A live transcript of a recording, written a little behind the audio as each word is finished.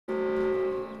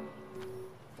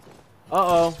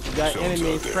Uh-oh, we got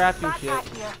enemies crafting shit.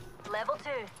 Level 2.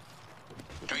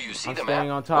 Do you see I'm the staying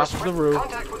map? on top of the roof.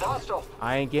 Contact with hostile.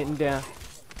 I ain't getting down.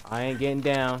 I ain't getting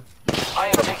down. I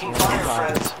am taking fire,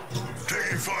 friends.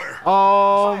 Taking fire.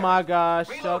 Oh Fire. my gosh,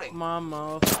 Reloading. suck my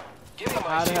mouth. Giving my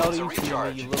How the hell do shields a you see me,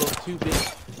 recharge. you little two-bit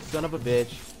son of a bitch?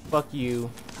 Fuck you.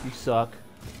 You suck.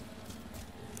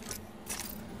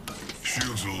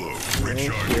 Shields are low. You ain't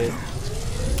Recharging shit. them.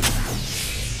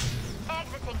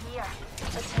 Exiting here.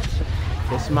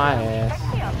 Kiss my ass.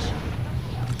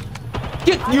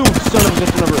 Get you, son of a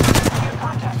bitch, on the roof.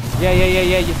 Yeah,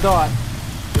 you thought.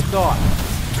 You thought.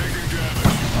 Taking damage.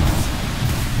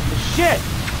 Shit!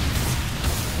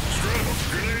 Scramble.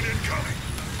 Grenade incoming.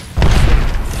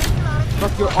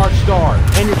 Fuck your arch star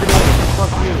and your grenade.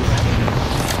 Fuck you.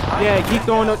 Yeah, keep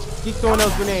throwing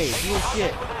those grenades. You ain't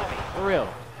shit. For real.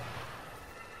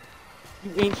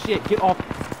 You ain't shit. Get off.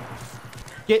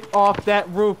 Get off that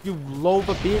roof, you loaf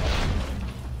of bitch.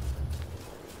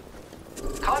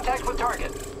 Contact with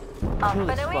target. Up Kill and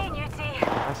this away, fuck. Newty.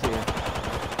 I see her.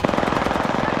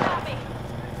 Copy.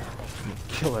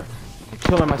 Kill her. I'm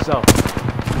killing myself.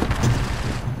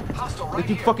 Hostile They right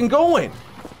keep here. fucking going. Me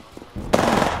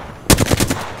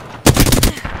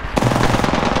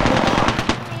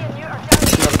and you are down.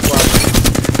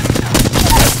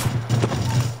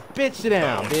 Bitch, sit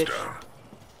down, One's bitch. down.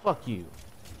 Fuck you.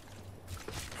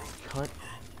 Cunt.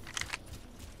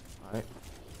 Alright.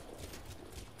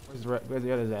 Where's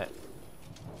the others at?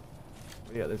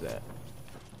 Where the others at?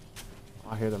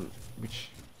 Oh, I hear them.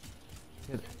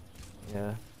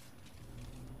 Yeah.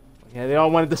 Yeah, they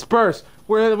all want to disperse.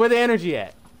 Where the energy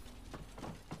at?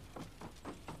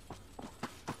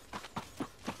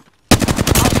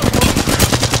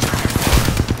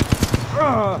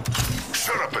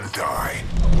 Shut up and die.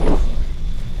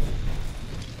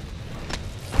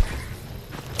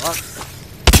 Fuck.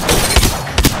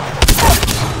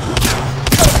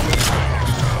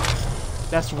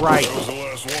 That's right. That was the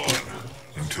last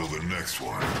one. Until the next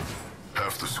one.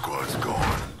 Half the squad's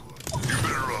gone. You're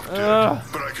better off dead,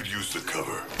 but I could use the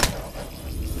cover.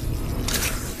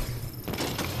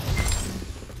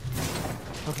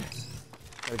 Okay.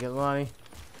 Gotta get Lonnie.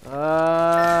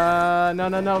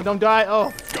 No, don't die.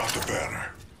 Oh. Got the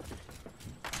banner.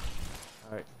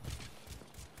 Alright.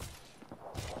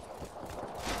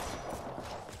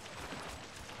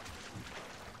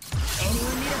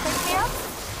 Anyone need a pick me up?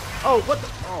 Oh, what the?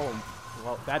 Oh,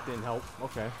 well, that didn't help.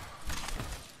 Okay.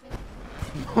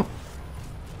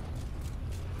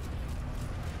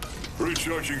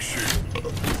 Recharging shield.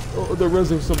 Oh, they're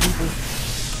resing some people.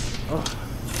 Oh,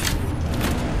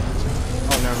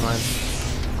 never mind.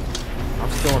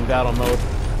 I'm still in battle mode.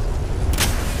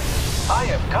 I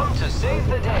have come to save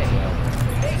the day.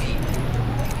 Maybe.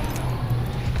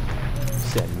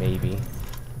 Said maybe.